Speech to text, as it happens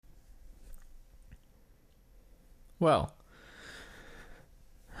Well,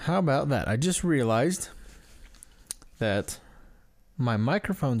 how about that? I just realized that my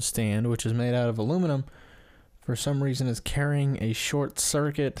microphone stand, which is made out of aluminum, for some reason is carrying a short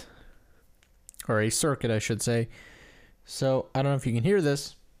circuit, or a circuit, I should say. So, I don't know if you can hear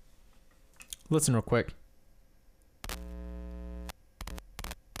this. Listen real quick.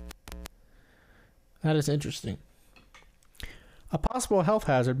 That is interesting. A possible health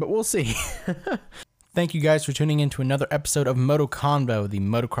hazard, but we'll see. Thank you guys for tuning in to another episode of Moto Convo, the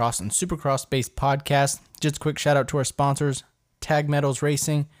motocross and supercross based podcast. Just a quick shout out to our sponsors, Tag Metals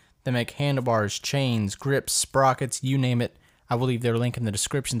Racing. They make handlebars, chains, grips, sprockets, you name it. I will leave their link in the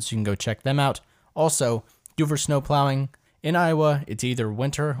description so you can go check them out. Also, Dover Snow Plowing. In Iowa, it's either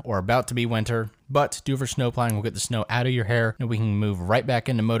winter or about to be winter, but Dover Snow Plowing will get the snow out of your hair and we can move right back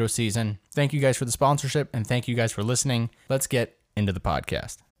into moto season. Thank you guys for the sponsorship and thank you guys for listening. Let's get into the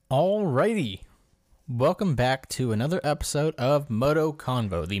podcast. Alrighty. Welcome back to another episode of Moto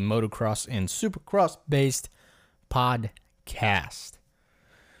Convo, the motocross and supercross based podcast.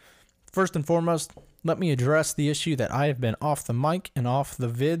 First and foremost, let me address the issue that I have been off the mic and off the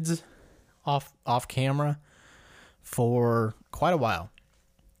vids, off camera for quite a while.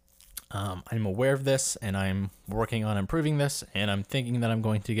 I'm aware of this and I'm working on improving this, and I'm thinking that I'm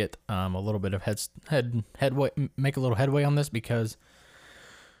going to get a little bit of headway, make a little headway on this, because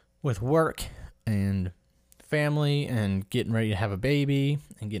with work and family and getting ready to have a baby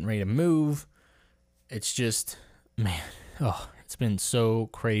and getting ready to move, it's just, man, it's been so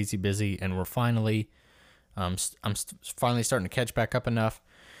crazy busy, and we're finally, I'm finally starting to catch back up enough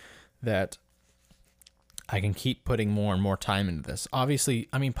that I can keep putting more and more time into this. Obviously,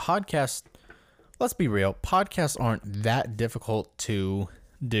 I mean, podcasts, let's be real, podcasts aren't that difficult to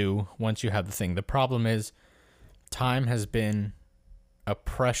do once you have the thing. The problem is time has been a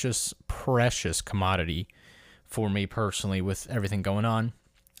precious, precious commodity for me personally with everything going on.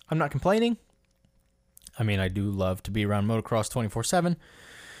 I'm not complaining. I mean, I do love to be around motocross 24/7,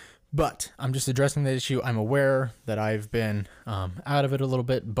 but I'm just addressing that issue. I'm aware that I've been out of it a little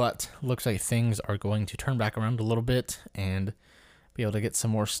bit, but looks like things are going to turn back around a little bit and be able to get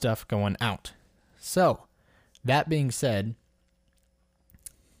some more stuff going out. So, that being said,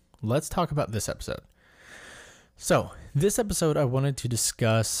 let's talk about this episode. So, this episode I wanted to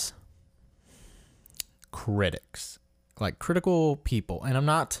discuss critics, like critical people, and I'm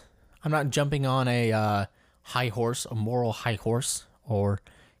not jumping on a high horse, a moral high horse, or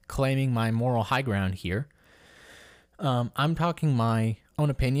claiming my moral high ground here. I'm talking my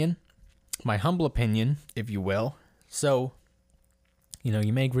own opinion, my humble opinion, if you will. So,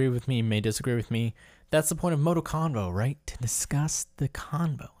 you may agree with me, you may disagree with me. That's the point of Moto Convo, right? To discuss the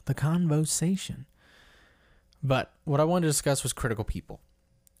conversation. But what I wanted to discuss was critical people.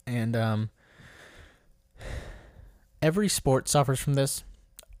 And every sport suffers from this.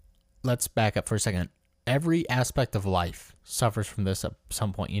 Let's back up for a second. Every aspect of life suffers from this at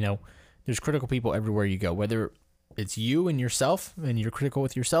some point. There's critical people everywhere you go, whether it's you and yourself and you're critical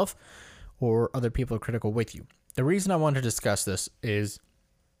with yourself, or other people are critical with you. The reason I wanted to discuss this is,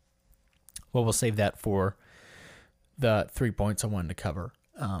 well, we'll save that for the 3 points I wanted to cover.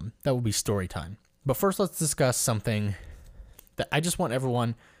 That will be story time. But first, let's discuss something that I just want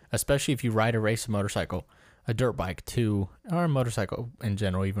everyone, especially if you ride or race a motorcycle, a dirt bike or a motorcycle in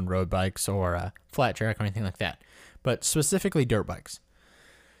general, even road bikes or a flat track or anything like that, but specifically dirt bikes.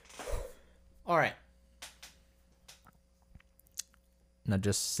 All right. Now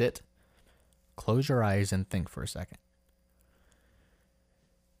just sit, close your eyes, and think for a second.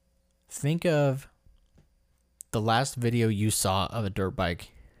 Think of the last video you saw of a dirt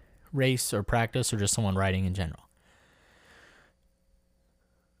bike race or practice, or just someone riding in general.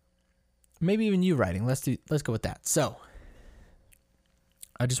 Maybe even you riding. Let's go with that. So,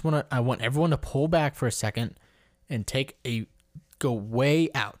 I want everyone to pull back for a second and go way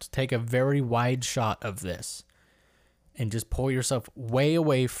out. Take a very wide shot of this and just pull yourself way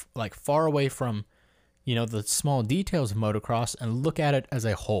away, like far away from, the small details of motocross, and look at it as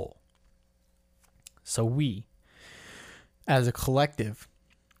a whole. So we, as a collective,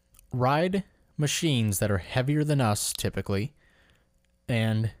 ride machines that are heavier than us typically,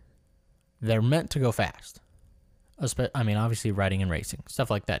 and they're meant to go fast. I mean, obviously riding and racing, stuff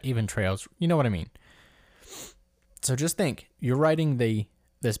like that, even trails, you know what I mean. So just think, you're riding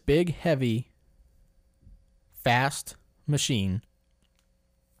this big, heavy, fast machine,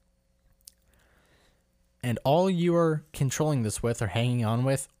 and all you are controlling this with or hanging on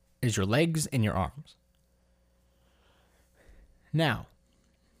with is your legs and your arms. Now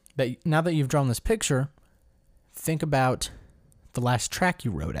that you've drawn this picture, think about the last track you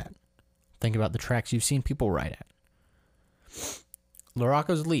rode at. Think about the tracks you've seen people ride at.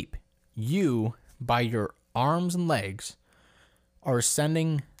 Laraco's Leap, you, by your arms and legs, are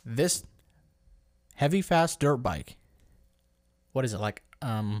sending this heavy, fast dirt bike, what is it, like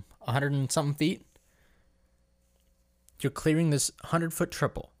 100 and something feet? You're clearing this 100-foot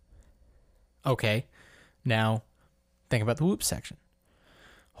triple. Okay, now think about the whoop section.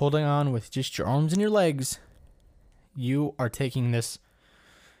 Holding on with just your arms and your legs, you are taking this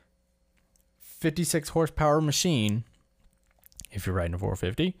 56 horsepower machine, if you're riding a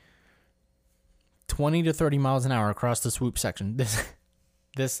 450, 20 to 30 miles an hour across the swoop section.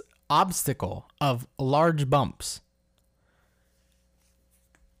 This obstacle of large bumps.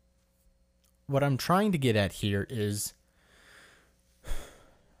 What I'm trying to get at here is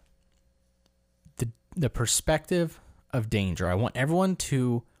the perspective of danger. I want everyone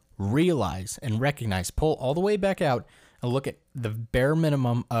to realize and recognize, pull all the way back out and look at the bare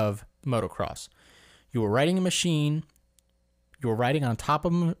minimum of motocross. You are riding a machine. You are riding on top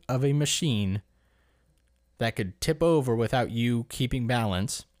of a machine that could tip over without you keeping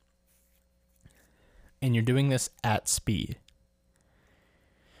balance. And you're doing this at speed.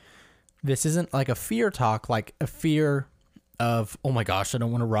 This isn't like a fear talk, like a fear of, oh my gosh, I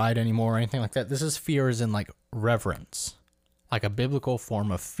don't want to ride anymore or anything like that. This is fear as in like reverence, like a biblical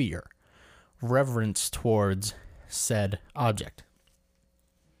form of fear, reverence towards said object.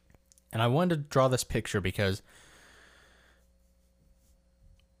 And I wanted to draw this picture because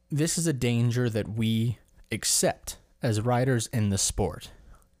this is a danger that we accept as riders in the sport.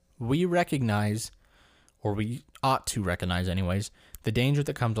 We recognize, or we ought to recognize anyways, the danger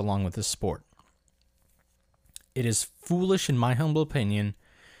that comes along with this sport. It is foolish, in my humble opinion,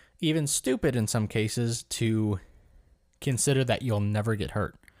 even stupid in some cases, to consider that you'll never get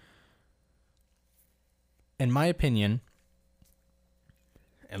hurt. In my opinion,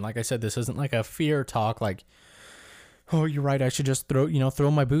 and like I said, this isn't like a fear talk, like, oh, you're right, I should just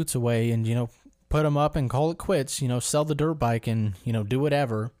throw my boots away and, put them up and call it quits, sell the dirt bike and, do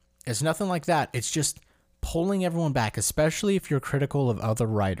whatever. It's nothing like that. It's just pulling everyone back, especially if you're critical of other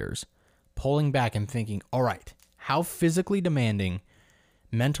riders. Pulling back and thinking, all right, how physically demanding,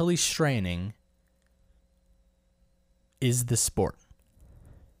 mentally straining is this sport?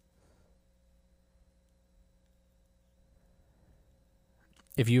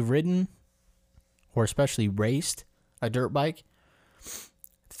 If you've ridden, or especially raced, a dirt bike,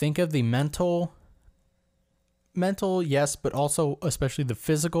 think of the mental, yes, but also especially the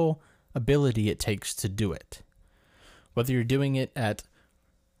physical ability it takes to do it. Whether you're doing it at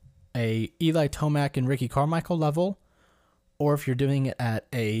a Eli Tomac and Ricky Carmichael level, or if you're doing it at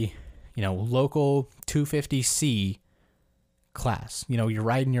a, local 250C class, you're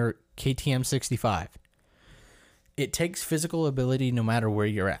riding your KTM 65. It takes physical ability no matter where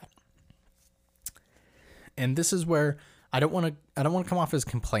you're at. And this is where I don't want to come off as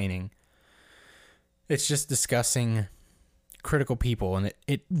complaining. It's just discussing critical people, and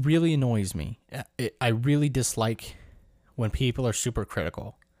it really annoys me. I really dislike when people are super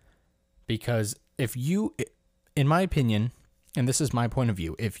critical, because if you, in my opinion, and this is my point of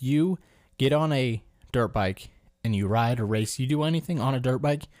view, if you get on a dirt bike and you ride or race, you do anything on a dirt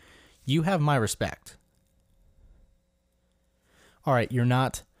bike, you have my respect. All right, you're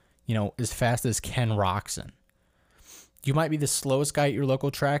not, as fast as Ken Roxon. You might be the slowest guy at your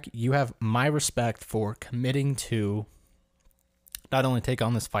local track. You have my respect for committing to not only take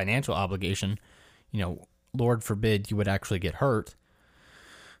on this financial obligation, Lord forbid you would actually get hurt,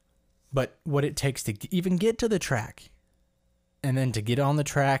 but what it takes to even get to the track, and then to get on the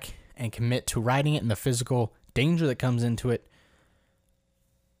track and commit to riding it and the physical danger that comes into it.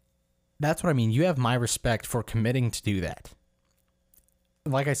 That's what I mean. You have my respect for committing to do that.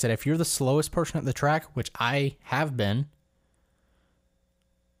 Like I said, if you're the slowest person at the track, which I have been,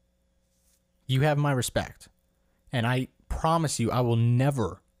 you have my respect. And I promise you, I will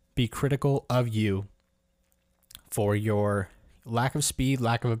never be critical of you for your lack of speed,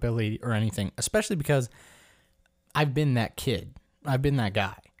 lack of ability, or anything, especially because I've been that kid. I've been that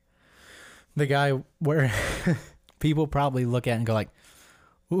guy. The guy where people probably look at and go like,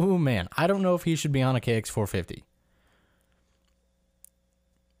 ooh, man, I don't know if he should be on a KX450.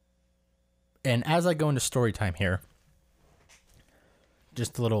 And as I go into story time here,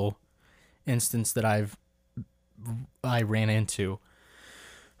 just a little instance that I ran into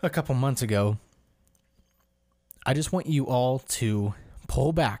a couple months ago. I just want you all to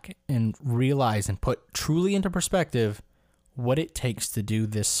pull back and realize and put truly into perspective what it takes to do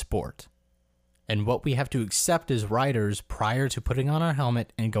this sport and what we have to accept as riders prior to putting on our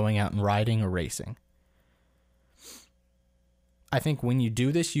helmet and going out and riding or racing. I think when you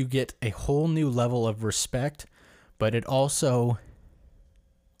do this, you get a whole new level of respect, But it also,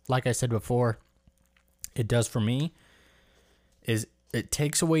 like I said before, it does for me, is it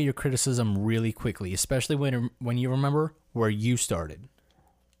takes away your criticism really quickly, especially when you remember where you started.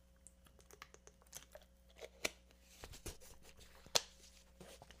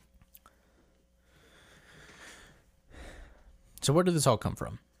 So where did this all come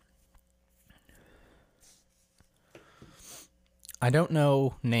from? I don't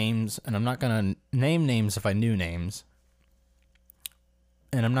know names, and I'm not going to name names if I knew names.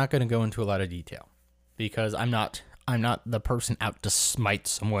 And I'm not going to go into a lot of detail because I'm not the person out to smite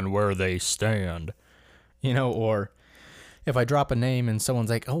someone where they stand. Or if I drop a name and someone's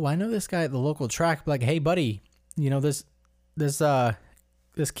like, "Oh, I know this guy at the local track," I'm like, "Hey, buddy, this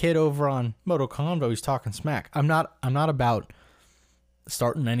kid over on Moto Convo, he's talking smack." I'm not about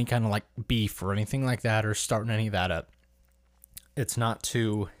starting any kind of like beef or anything like that, or starting any of that up. It's not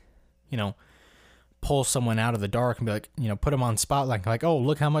to, pull someone out of the dark and be like, put them on spotlight, like, "Oh,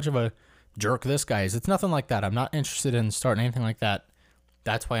 look how much of a jerk this guy is." It's nothing like that. I'm not interested in starting anything like that.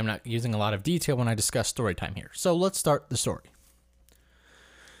 That's why I'm not using a lot of detail when I discuss story time here. So let's start the story.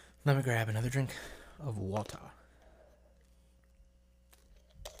 Let me grab another drink of water.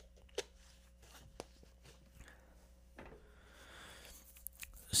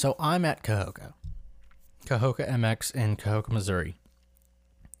 So I'm at Cahokia MX in Cahokia, Missouri.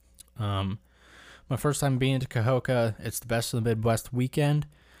 My first time being to Cahokia. It's the best of the Midwest weekend.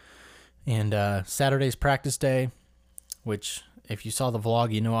 And Saturday's practice day, which if you saw the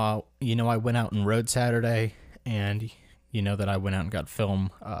vlog, I went out and rode Saturday, and you know that I went out and got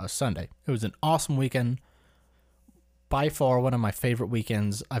film Sunday. It was an awesome weekend. By far one of my favorite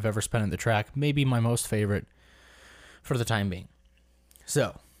weekends I've ever spent at the track. Maybe my most favorite for the time being.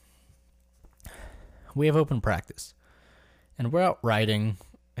 So, we have open practice, and we're out riding,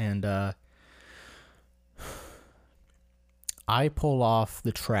 and I pull off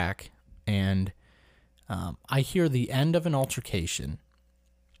the track, and I hear the end of an altercation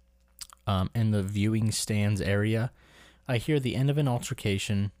in the viewing stands area. I hear the end of an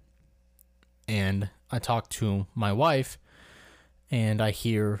altercation, and I talk to my wife, and I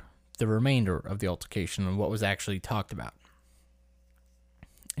hear the remainder of the altercation and what was actually talked about.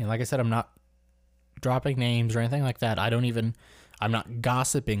 And like I said, I'm not dropping names or anything like that. I'm not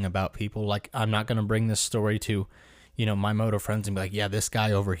gossiping about people. Like, I'm not going to bring this story to, my moto friends and be like, "Yeah, this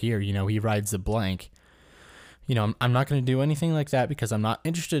guy over here, he rides the blank." I'm not going to do anything like that because I'm not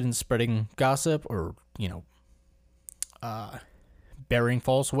interested in spreading gossip or, bearing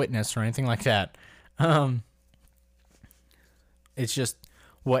false witness or anything like that. It's just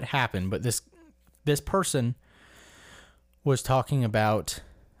what happened. But this person was talking about,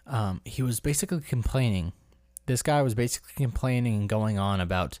 he was basically complaining. This guy was basically complaining and going on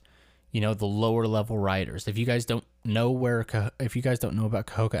about, the lower level riders. If you guys don't know about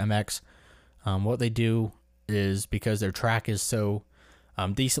Cahokia MX, what they do is, because their track is so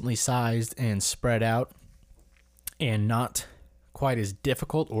decently sized and spread out and not quite as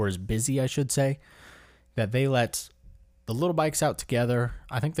difficult, or as busy, I should say, that they let the little bikes out together.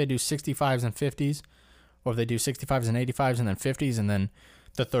 I think they do 65s and 50s, or they do 65s and 85s and then 50s, and then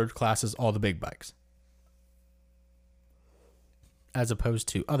the third class is all the big bikes. As opposed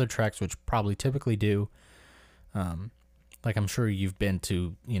to other tracks, which probably typically do, like I'm sure you've been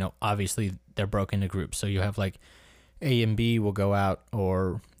to, obviously they're broken into groups. So you have like A and B will go out,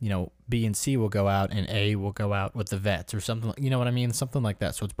 or, B and C will go out, and A will go out with the vets or something, you know what I mean? Something like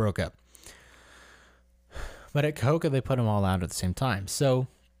that. So it's broke up. But at Cahokia, they put them all out at the same time. So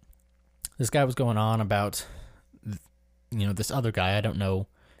this guy was going on about, this other guy. I don't know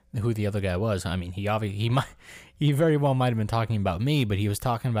who the other guy was. I mean, he very well might have been talking about me, but he was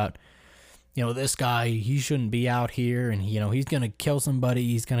talking about, this guy, he shouldn't be out here, and he's gonna kill somebody,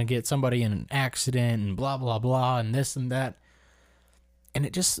 he's gonna get somebody in an accident, and blah blah blah, and this and that. And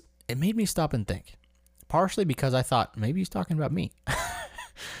it made me stop and think. Partially because I thought maybe he's talking about me.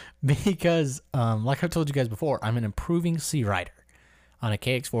 Because, like I told you guys before, I'm an improving C rider on a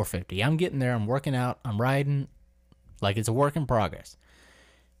KX450. I'm getting there, I'm working out, I'm riding, like it's a work in progress.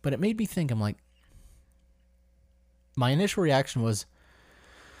 But it made me think, I'm like, my initial reaction was,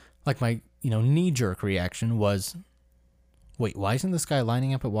 like my, knee-jerk reaction was, wait, why isn't this guy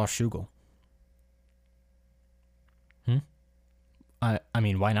lining up at Washougal? I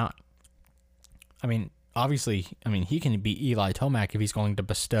mean, why not? I mean, obviously, he can be Eli Tomac if he's going to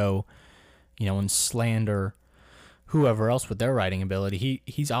bestow, and slander whoever else with their riding ability.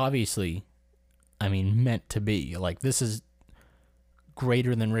 He's obviously, meant to be. Like, this is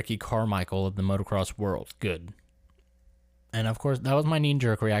greater than Ricky Carmichael of the motocross world. Good. And of course, that was my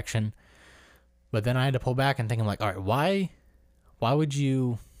knee-jerk reaction. But then I had to pull back and think, I'm like, all right, why would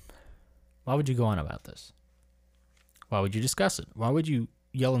you go on about this? Why would you discuss it? Why would you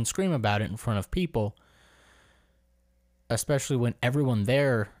yell and scream about it in front of people, especially when everyone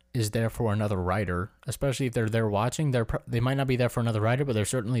there is there for another rider, especially if they're there watching? They might not be there for another rider, but they're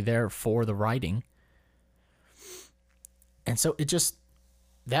certainly there for the riding. And so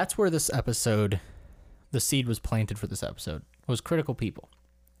that's where this episode, the seed was planted for this episode, was critical people.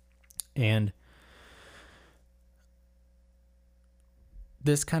 And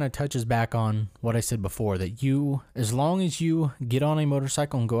this kind of touches back on what I said before, that as long as you get on a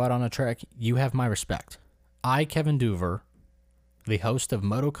motorcycle and go out on a track, you have my respect. I, Kevin Duver, the host of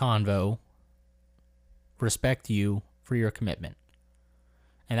Moto Convo, respect you for your commitment.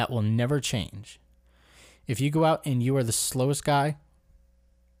 And that will never change. If you go out and you are the slowest guy,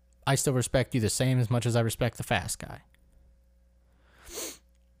 I still respect you the same as much as I respect the fast guy.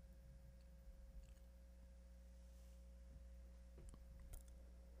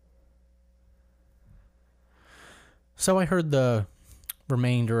 So I heard the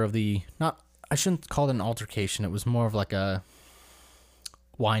remainder of I shouldn't call it an altercation. It was more of like a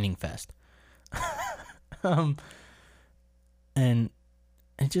whining fest. And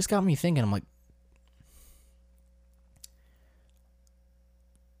it just got me thinking. I'm like,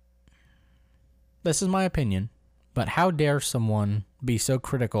 this is my opinion, but how dare someone be so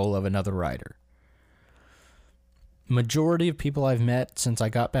critical of another rider? Majority of people I've met since I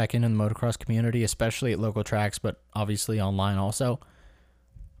got back into the motocross community, especially at local tracks, but obviously online also,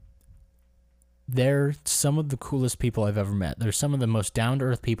 they're some of the coolest people I've ever met. They're some of the most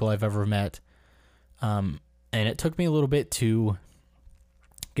down-to-earth people I've ever met. And it took me a little bit to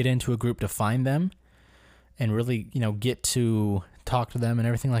get into a group to find them and really, get to talk to them and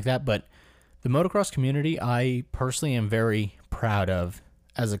everything like that. But the motocross community, I personally am very proud of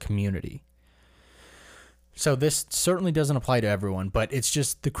as a community. So this certainly doesn't apply to everyone, but it's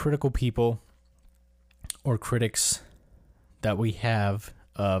just the critical people or critics that we have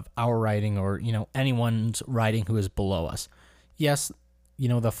of our riding, or, anyone's riding who is below us. Yes,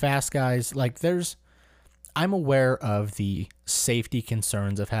 the fast guys, I'm aware of the safety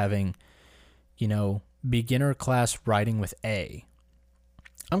concerns of having, beginner class riding with A.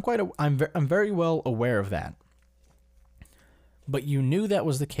 I'm very well aware of that. But you knew that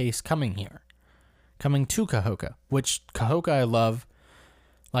was the case coming to Cahokia, which Cahokia I love.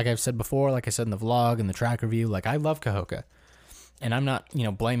 Like I've said before, like I said in the vlog and the track review, I love Cahokia. And I'm not,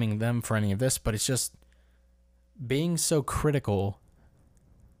 blaming them for any of this, but it's just being so critical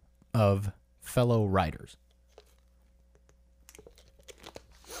of fellow riders.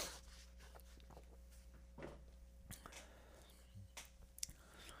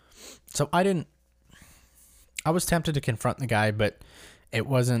 So I was tempted to confront the guy, but I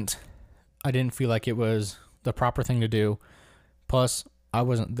didn't feel like it was the proper thing to do. Plus, I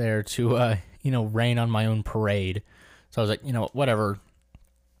wasn't there to, rain on my own parade. So I was like, whatever,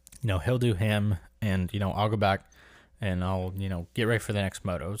 he'll do him, and, I'll go back and I'll, get ready for the next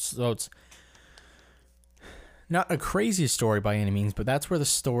moto. So it's not a crazy story by any means, but that's where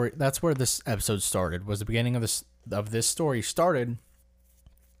this episode started, was the beginning of this story started.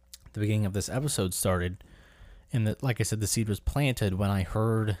 The beginning of this episode started, and like I said, the seed was planted when I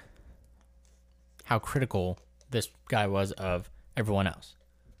heard how critical this guy was of everyone else.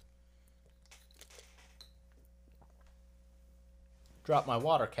 Drop my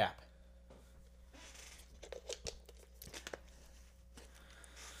water cap.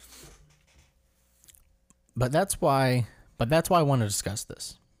 But that's why I want to discuss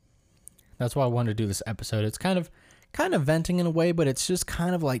this. That's why I wanted to do this episode. It's kind of venting in a way, but it's just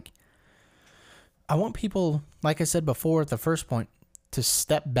kind of like, I want people, like I said before at the first point, to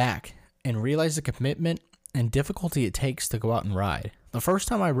step back and realize the commitment and difficulty it takes to go out and ride. The first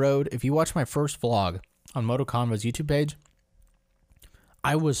time I rode, if you watch my first vlog on Moto Convo's YouTube page,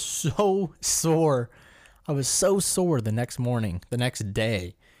 I was so sore. I was so sore the next morning, the next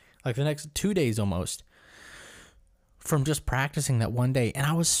day, like the next 2 days almost, from just practicing that one day. And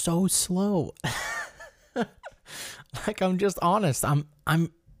I was so slow. I'm just honest.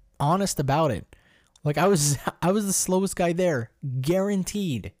 I'm honest about it. I was the slowest guy there.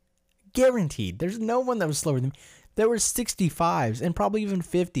 Guaranteed. There's no one that was slower than me. There were 65s and probably even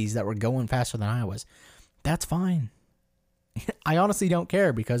 50s that were going faster than I was. That's fine. I honestly don't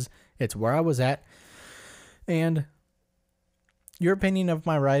care, because it's where I was at, and your opinion of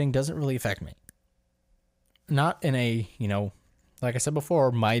my riding doesn't really affect me. Not in a, like I said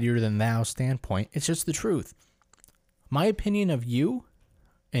before, mightier than thou standpoint. It's just the truth. My opinion of you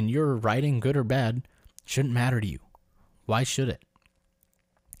and your riding, good or bad, shouldn't matter to you. Why should it?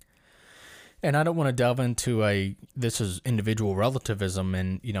 And I don't want to delve into this is individual relativism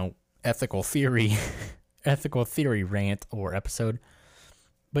and, ethical theory, ethical theory rant or episode.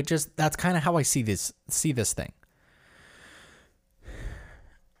 But just that's kind of how I see this thing.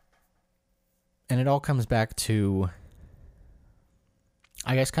 And it all comes back to,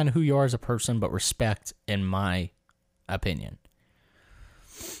 I guess, kind of who you are as a person, but respect, in my opinion.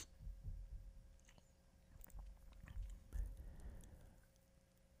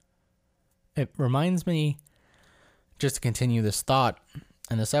 It reminds me, just to continue this thought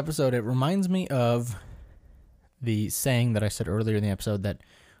in this episode, it reminds me of the saying that I said earlier in the episode that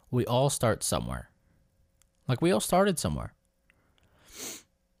we all start somewhere. Like, we all started somewhere.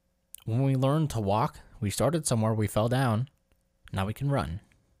 When we learned to walk, we started somewhere, we fell down, now we can run.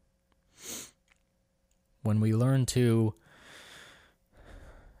 When we learned to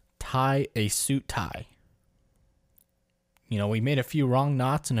tie a suit tie, we made a few wrong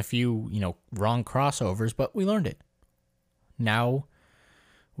knots and a few, wrong crossovers, but we learned it. Now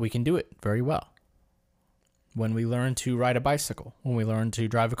we can do it very well. When we learn to ride a bicycle, when we learn to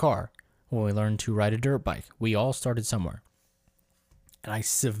drive a car, when we learn to ride a dirt bike, we all started somewhere. And I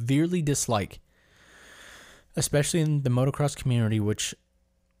severely dislike, especially in the motocross community, which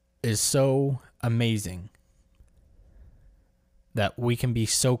is so amazing, that we can be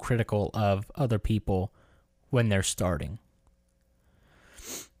so critical of other people when they're starting.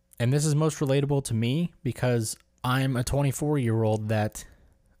 And this is most relatable to me because I'm a 24-year-old that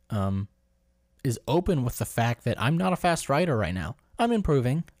is open with the fact that I'm not a fast rider right now. I'm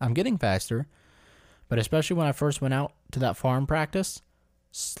improving. I'm getting faster. But especially when I first went out to that farm practice,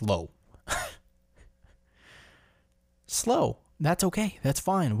 slow. Slow. That's okay. That's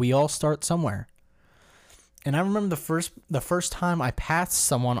fine. We all start somewhere. And I remember the first time I passed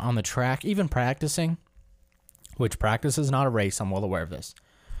someone on the track, even practicing, which practice is not a race, I'm well aware of this.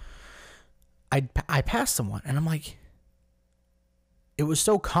 I passed someone, and I'm like, it was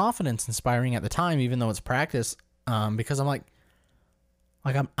so confidence inspiring at the time, even though it's practice, because I'm like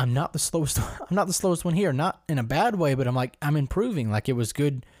I'm not the slowest. I'm not the slowest one here, not in a bad way, but I'm like, I'm improving. Like, it was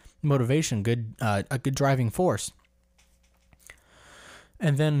good motivation, a good driving force.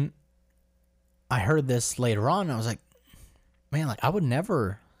 And then I heard this later on, and I was like, man, like, I would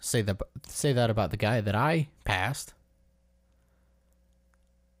never say that about the guy that I passed.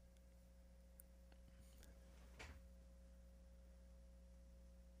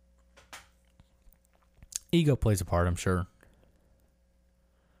 Ego plays a part, I'm sure.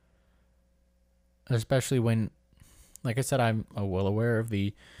 Especially when, like I said, I'm well aware of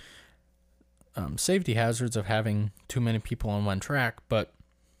the safety hazards of having too many people on one track, but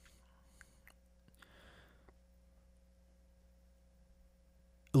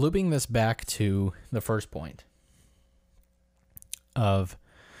looping this back to the first point of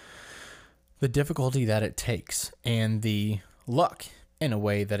the difficulty that it takes and the luck, in a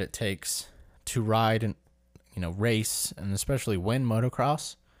way, that it takes to ride and race and especially win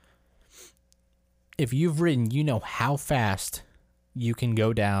motocross. If you've ridden, you know how fast you can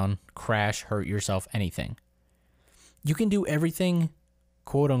go down, crash, hurt yourself, anything. You can do everything,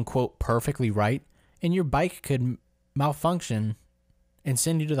 quote unquote, perfectly right, and your bike could malfunction and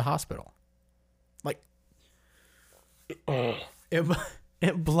send you to the hospital. Like,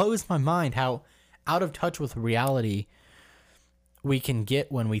 it blows my mind how out of touch with reality we can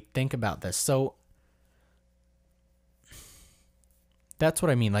get when we think about this. So that's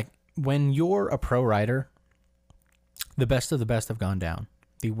what I mean. Like, when you're a pro rider, the best of the best have gone down.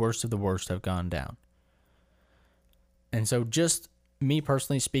 The worst of the worst have gone down. And so, just me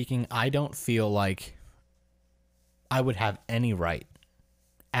personally speaking, I don't feel like I would have any right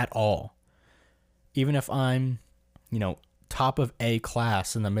at all. Even if I'm, top of A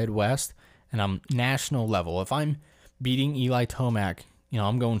class in the Midwest and I'm national level, if I'm beating Eli Tomac,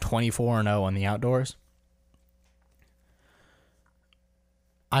 I'm going 24-0 on the outdoors,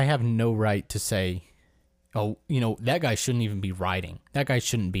 I have no right to say, oh, that guy shouldn't even be riding. That guy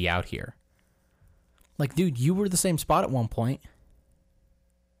shouldn't be out here. Like, dude, you were the same spot at one point.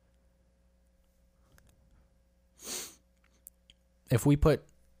 If we put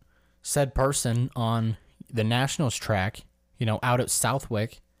said person on the Nationals track, out at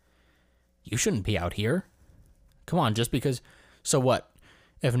Southwick, you shouldn't be out here. Come on, just because. So what?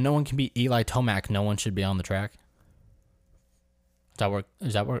 If no one can beat Eli Tomac, no one should be on the track?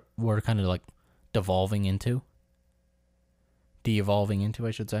 Is that what we're kind of like devolving into? De-evolving into,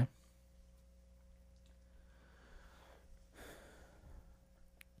 I should say.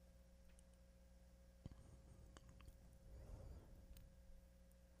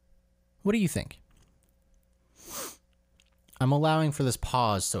 What do you think? I'm allowing for this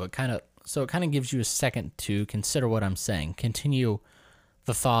pause so it kind of So it kind of gives you a second to consider what I'm saying. Continue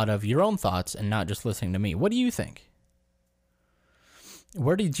the thought of your own thoughts and not just listening to me. What do you think?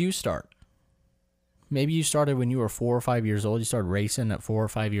 Where did you start? Maybe you started when you were 4 or 5 years old. You started racing at 4 or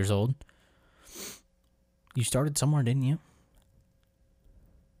 5 years old. You started somewhere, didn't you?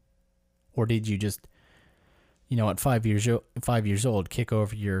 Or did you just, at 5 years old, kick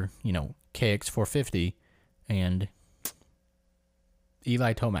over your, KX 450 and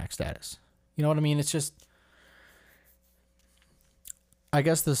Eli Tomac status? You know what I mean? It's just, I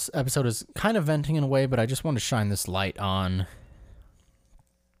guess this episode is kind of venting in a way, but I just want to shine this light on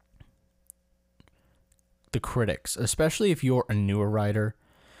the critics, especially if you're a newer rider,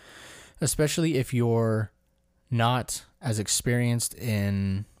 especially if you're not as experienced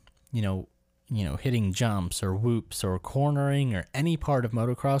in, hitting jumps or whoops or cornering or any part of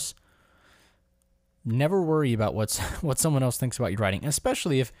motocross. Never worry about what someone else thinks about your riding,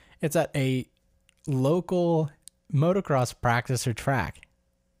 especially if it's at a local motocross practice or track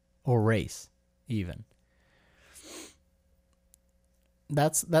or race even.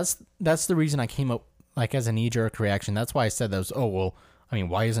 That's the reason I came up as a knee-jerk reaction. That's why I said those,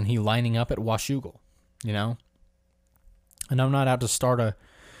 why isn't he lining up at Washougal, And I'm not out to start a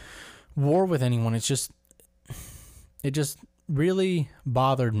war with anyone. It just really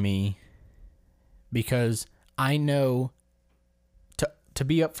bothered me because I know, to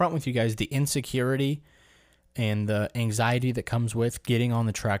be upfront with you guys, the insecurity and the anxiety that comes with getting on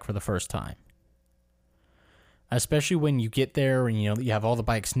the track for the first time. Especially when you get there and you have all the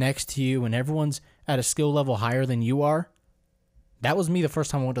bikes next to you and everyone's at a skill level higher than you are. That was me the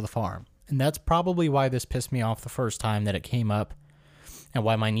first time I went to the farm. And that's probably why this pissed me off the first time that it came up, and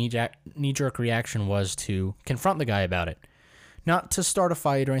why my knee-jerk reaction was to confront the guy about it. Not to start a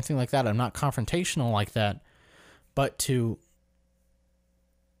fight or anything like that. I'm not confrontational like that. But to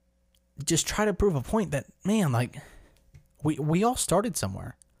just try to prove a point that, man, we all started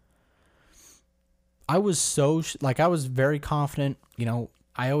somewhere. I was I was very confident.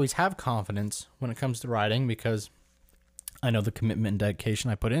 I always have confidence when it comes to riding because I know the commitment and dedication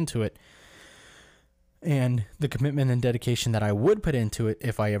I put into it, and the commitment and dedication that I would put into it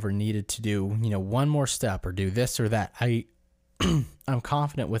if I ever needed to do, one more step or do this or that. I'm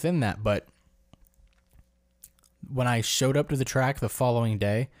confident within that, but when I showed up to the track the following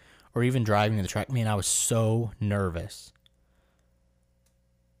day, or even driving to the track, man, I was so nervous.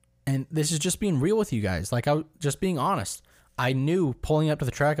 And this is just being real with you guys. I was just being honest. I knew pulling up to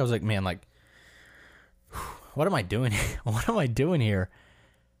the track, I was like, man, what am I doing? What am I doing here?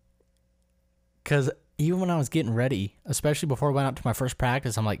 Because even when I was getting ready, especially before I went out to my first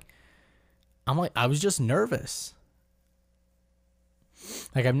practice, I was just nervous.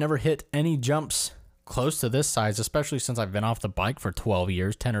 I've never hit any jumps close to this size, especially since I've been off the bike for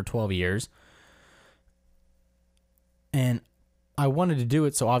 10 or 12 years. And I wanted to do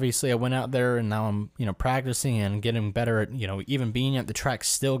it, so obviously I went out there, and now I'm, practicing and getting better at, even being at the track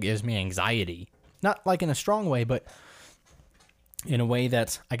still gives me anxiety. Not in a strong way, but in a way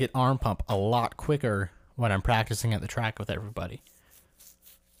that I get arm pump a lot quicker when I'm practicing at the track with everybody.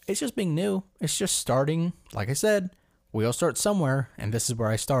 It's just being new. It's just starting. Like I said, we all start somewhere, and this is where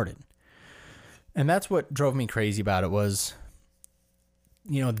I started. And that's what drove me crazy about it was,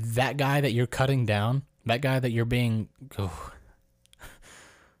 that guy that you're cutting down, that guy that you're being,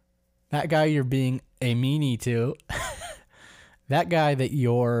 that guy you're being a meanie to, that guy that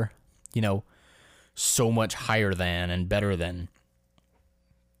you're, so much higher than and better than.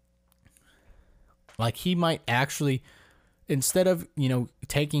 He might actually, instead of,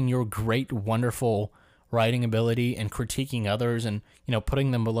 taking your great, wonderful writing ability and critiquing others and,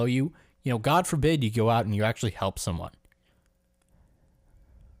 putting them below you, God forbid you go out and you actually help someone.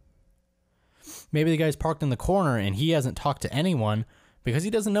 Maybe the guy's parked in the corner and he hasn't talked to anyone because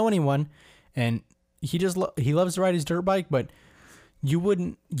he doesn't know anyone, and he loves to ride his dirt bike, but you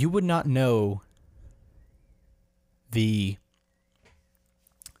would not know the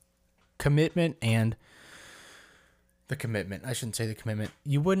commitment and the commitment. I shouldn't say the commitment.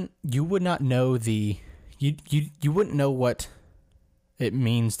 You would not know you wouldn't know what it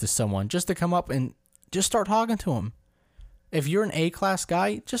means to someone just to come up and just start talking to him. If you're an A-class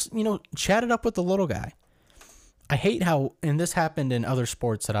guy, just, chat it up with the little guy. I hate how, and this happened in other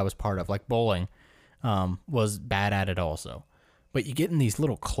sports that I was part of, like bowling, was bad at it also. But you get in these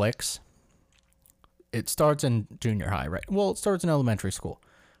little cliques. It starts in junior high, right? Well, it starts in elementary school.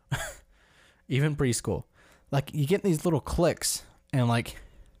 Even preschool. You get in these little cliques, and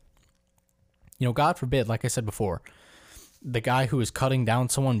God forbid, like I said before, the guy who was cutting down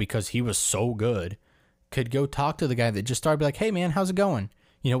someone because he was so good could go talk to the guy that just started, be like, hey man, how's it going?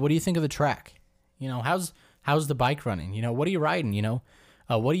 What do you think of the track? How's the bike running? What are you riding?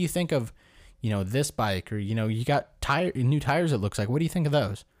 What do you think of, this bike? Or, you got new tires, it looks like. What do you think of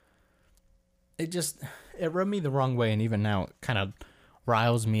those? It rubbed me the wrong way, and even now it kind of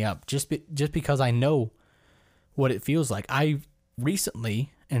riles me up just because I know what it feels like. I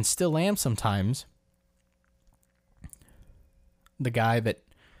recently, and still am sometimes, the guy that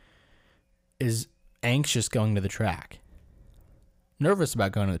is anxious going to the track. Nervous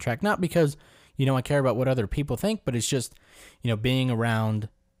about going to the track. Not because, I care about what other people think, but it's just, being around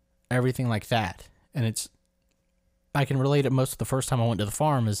everything like that. And I can relate it most of the first time I went to the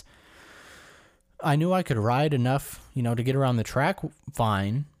farm is I knew I could ride enough, to get around the track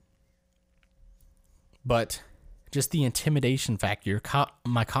fine. But just the intimidation factor,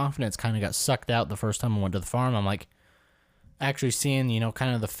 my confidence kind of got sucked out the first time I went to the farm. I'm like, actually seeing,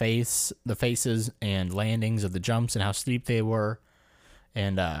 kind of the faces and landings of the jumps and how steep they were.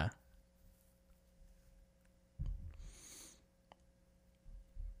 And,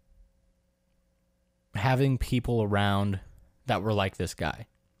 having people around that were like this guy.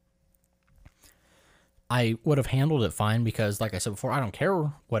 I would have handled it fine because, like I said before, I don't care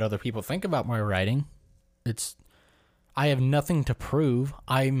what other people think about my riding. I have nothing to prove.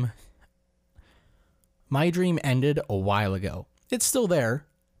 My dream ended a while ago. It's still there,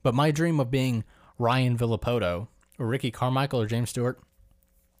 but my dream of being Ryan Villapoto or Ricky Carmichael or James Stewart,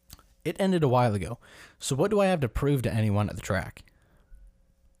 it ended a while ago. So what do I have to prove to anyone at the track?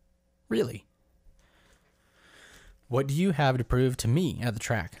 Really? What do you have to prove to me at the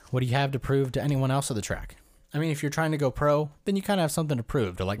track? What do you have to prove to anyone else at the track? I mean, if you're trying to go pro, then you kind of have something to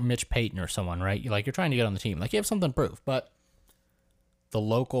prove to like Mitch Payton or someone, right? You're trying to get on the team. Like you have something to prove. But the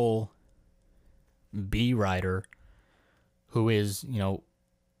local B rider who is,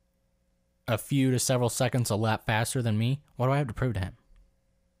 a few to several seconds a lap faster than me, what do I have to prove to him?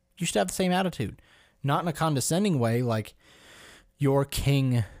 You should have the same attitude. Not in a condescending way like your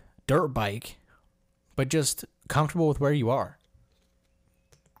king dirt bike, but just comfortable with where you are.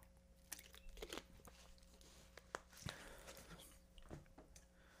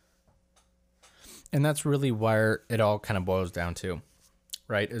 And that's really where it all kind of boils down to,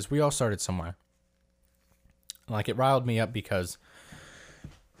 right? Is we all started somewhere. Like it riled me up because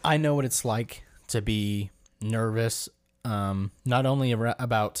I know what it's like to be nervous, not only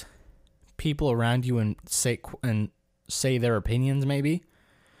about people around you and say their opinions maybe,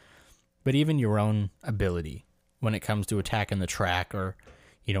 but even your own ability when it comes to attacking the track or,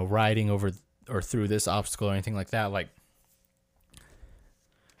 riding over or through this obstacle or anything like that. Like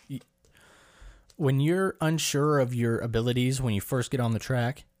when you're unsure of your abilities when you first get on the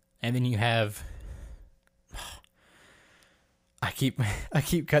track, and then you have, I keep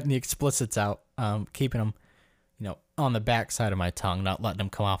cutting the explicits out, keeping them, on the back side of my tongue, not letting them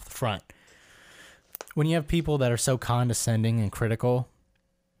come off the front. When you have people that are so condescending and critical,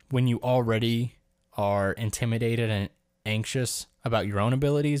 when you already are intimidated and anxious about your own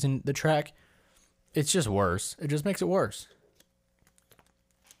abilities in the track, it's just worse. It just makes it worse.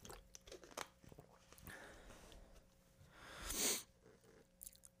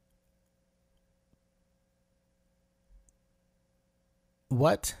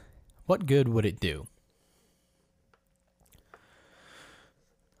 What good would it do?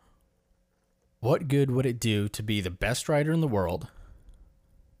 What good would it do to be the best rider in the world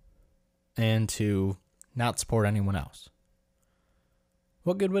and to not support anyone else?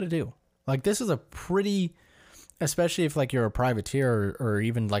 What good would it do? Like, this is a pretty, especially if like you're a privateer or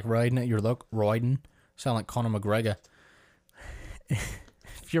even like riding at your sound like Conor McGregor.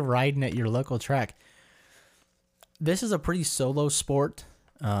 If you're riding at your local track, this is a pretty solo sport,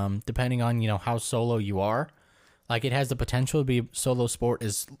 depending on, how solo you are. Like, it has the potential to be a solo sport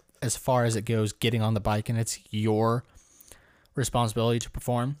as far as it goes getting on the bike, and it's your responsibility to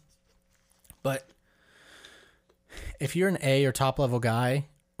perform. But if you're an A or top level guy,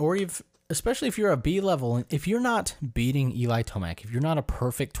 or especially if you're a B level, if you're not beating Eli Tomac, if you're not a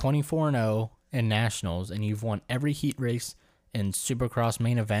perfect 24-0 in nationals, and you've won every heat race in Supercross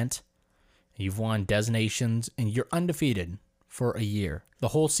main event, you've won designations, and you're undefeated for a year. The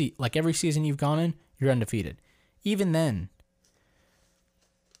whole like every season you've gone in, you're undefeated. Even then,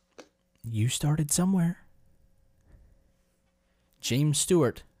 you started somewhere. James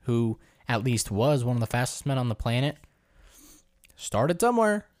Stewart, who at least was one of the fastest men on the planet, started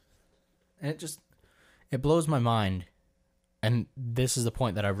somewhere. And it blows my mind. And this is the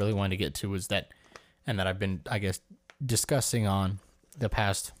point that I really wanted to get to, is that, and that I've been, I guess, discussing on the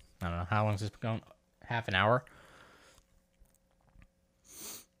past, I don't know, how long has this been going? Half an hour?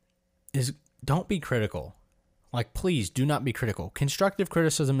 Is don't be critical Like, please do not be critical. Constructive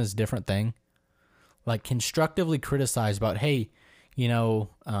criticism is a different thing. Like, constructively criticize about, hey,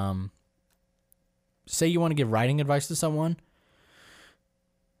 say you want to give writing advice to someone.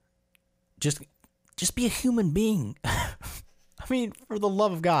 Just be a human being. I mean, for the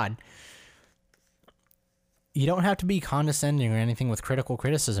love of God. You don't have to be condescending or anything with critical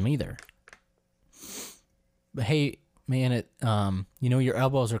criticism either. But hey, man, your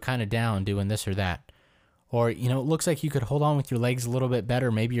elbows are kind of down doing this or that. Or, it looks like you could hold on with your legs a little bit better.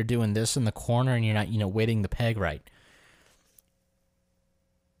 Maybe you're doing this in the corner and you're not, weighting the peg right.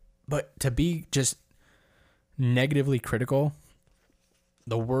 But to be just negatively critical,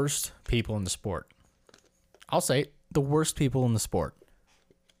 the worst people in the sport. I'll say it, the worst people in the sport.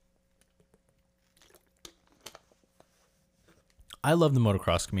 I love the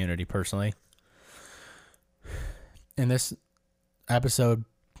motocross community personally. And this episode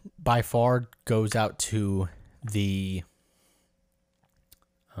by far goes out to the,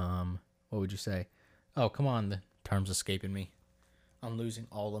 what would you say? Oh, come on. The term's escaping me. I'm losing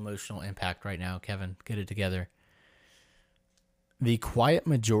all emotional impact right now, Kevin. Get it together. The quiet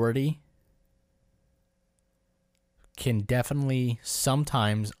majority can definitely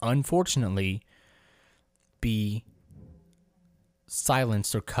sometimes, unfortunately, be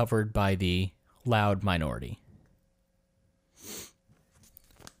silenced or covered by the loud minority.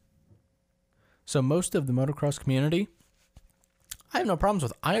 So most of the motocross community, I have no problems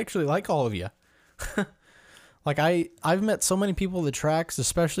with. I actually like all of you. Like I've met so many people at the tracks,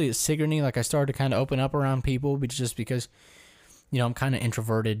 especially at Sigourney. Like I started to kind of open up around people, but just because, I'm kind of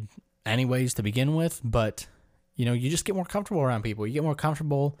introverted anyways to begin with. But, you just get more comfortable around people. You get more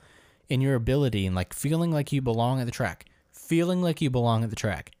comfortable in your ability and like feeling like you belong at the track. Feeling like you belong at the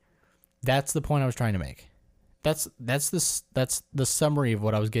track. That's the point I was trying to make. That's the summary of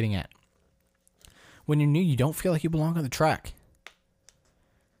what I was getting at. When you're new, you don't feel like you belong on the track.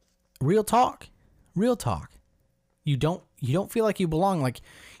 Real talk. You don't feel like you belong. Like,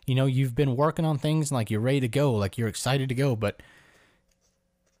 you've been working on things and like you're ready to go, like you're excited to go, but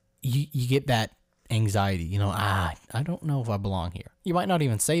you get that anxiety, I don't know if I belong here. You might not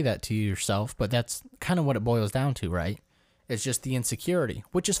even say that to yourself, but that's kind of what it boils down to, right? It's just the insecurity,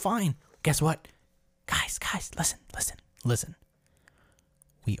 which is fine. Guess what? Guys, listen.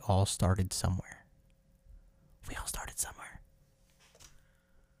 We all started somewhere.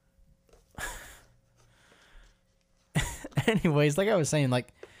 Anyways, like I was saying,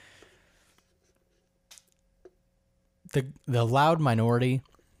 like the loud minority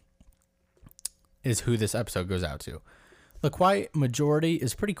is who this episode goes out to. The quiet majority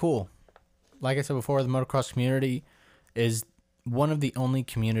is pretty cool. Like I said before, the motocross community is one of the only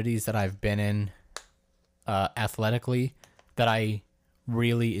communities that I've been in athletically that I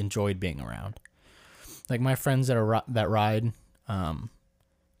really enjoyed being around. Like my friends that ride,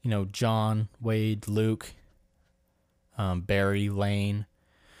 John, Wade, Luke, Barry, Lane,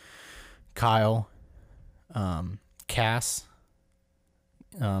 Kyle, Cass,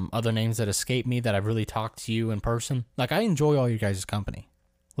 other names that escape me that I've really talked to you in person. Like I enjoy all your guys' company.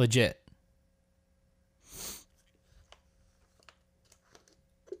 Legit.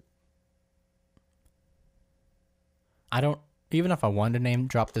 I don't, even if I wanted to name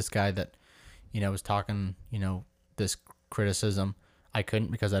drop this guy that, was talking, this criticism, I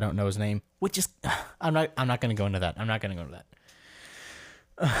couldn't because I don't know his name, which is, I'm not going to go into that.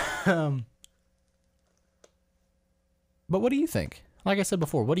 But what do you think? Like I said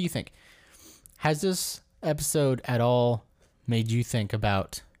before, what do you think? Has this episode at all made you think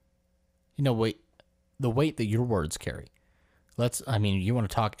about, the weight that your words carry? You want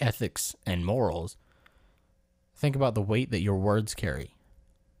to talk ethics and morals. Think about the weight that your words carry.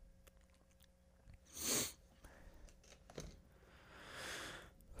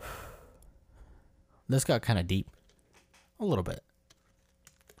 This got kind of deep. A little bit.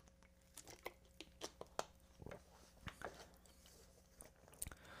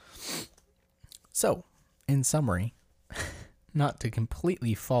 So, in summary, not to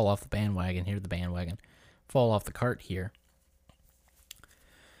completely fall off the bandwagon, fall off the cart here.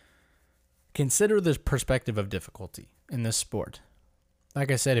 Consider the perspective of difficulty in this sport.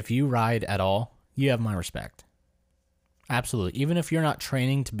 Like I said, if you ride at all, you have my respect. Absolutely. Even if you're not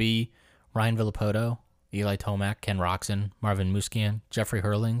training to be Ryan Villapoto, Eli Tomac, Ken Roxon, Marvin Muskian, Jeffrey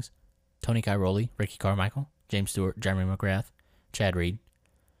Hurlings, Tony Cairoli, Ricky Carmichael, James Stewart, Jeremy McGrath, Chad Reed,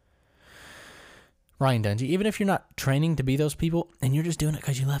 Ryan Dungey. Even if you're not training to be those people and you're just doing it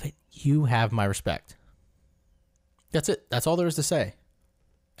because you love it, you have my respect. That's it. That's all there is to say.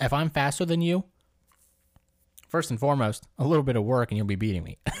 If I'm faster than you, first and foremost, a little bit of work and you'll be beating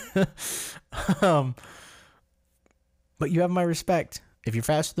me. But you have my respect. If you're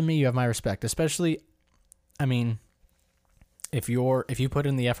faster than me, you have my respect. Especially, I mean, if you put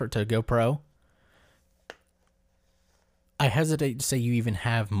in the effort to go pro, I hesitate to say you even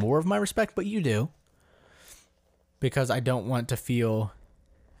have more of my respect, but you do. Because I don't want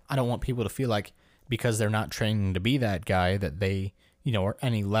people to feel like because they're not training to be that guy that they, are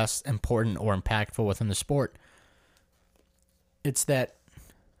any less important or impactful within the sport. It's that,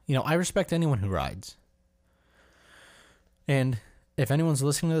 I respect anyone who rides. And if anyone's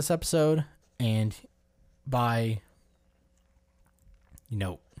listening to this episode and by,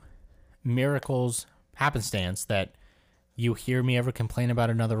 miracles, happenstance that you hear me ever complain about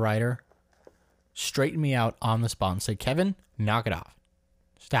another rider, straighten me out on the spot and say, Kevin, knock it off.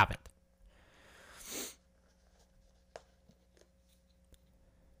 Stop it.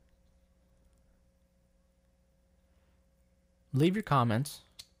 Leave your comments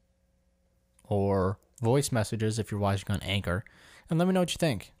or voice messages if you're watching on Anchor, and let me know what you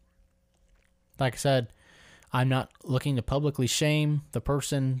think. Like I said, I'm not looking to publicly shame the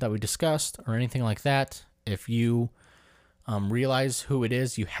person that we discussed or anything like that. If you realize who it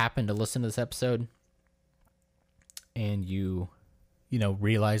is, you happen to listen to this episode, and you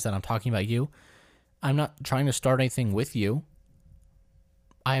realize that I'm talking about you, I'm not trying to start anything with you.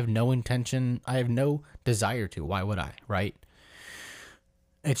 I have no intention, I have no desire to. Why would I, right?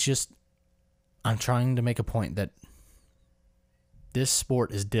 It's just, I'm trying to make a point that this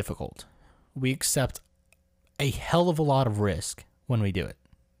sport is difficult. We accept a hell of a lot of risk when we do it.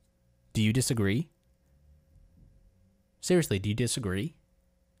 Do you disagree? Seriously, do you disagree?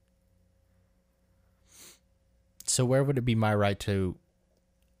 So where would it be my right to,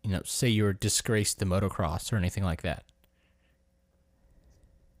 say you're a disgrace to motocross or anything like that?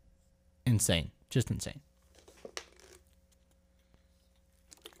 Insane. Just insane.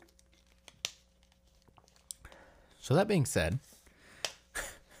 So that being said,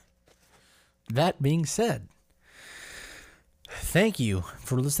 thank you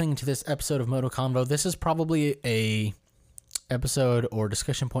for listening to this episode of Moto Convo. This is probably a episode or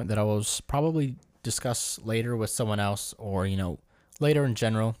discussion point that I will probably discuss later with someone else, or later in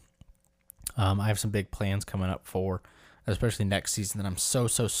general. I have some big plans coming up for, especially next season, that I'm so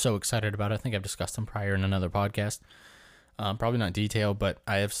excited about. I think I've discussed them prior in another podcast. Probably not detail, but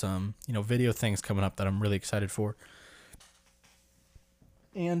I have some video things coming up that I'm really excited for.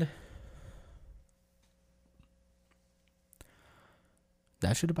 And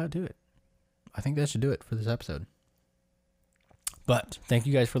that should about do it. I think that should do it for this episode. But thank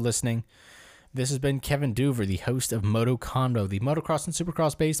you guys for listening. This has been Kevin Doover, the host of Moto Convo, the motocross and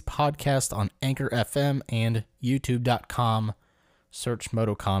supercross based podcast on Anchor FM and YouTube.com. Search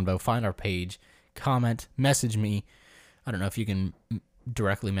Moto Convo, find our page, comment, message me. I don't know if you can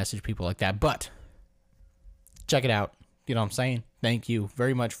directly message people like that, but check it out. You know what I'm saying? Thank you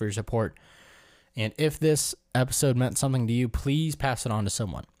very much for your support. And if this episode meant something to you, please pass it on to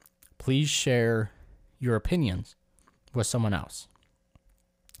someone. Please share your opinions with someone else.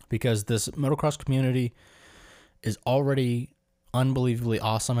 Because this motocross community is already unbelievably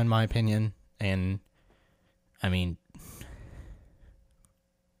awesome, in my opinion. And, I mean,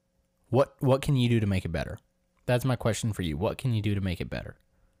 what can you do to make it better? That's my question for you. What can you do to make it better?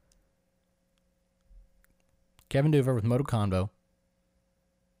 Kevin Doover with Moto Convo.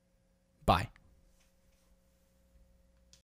 Bye.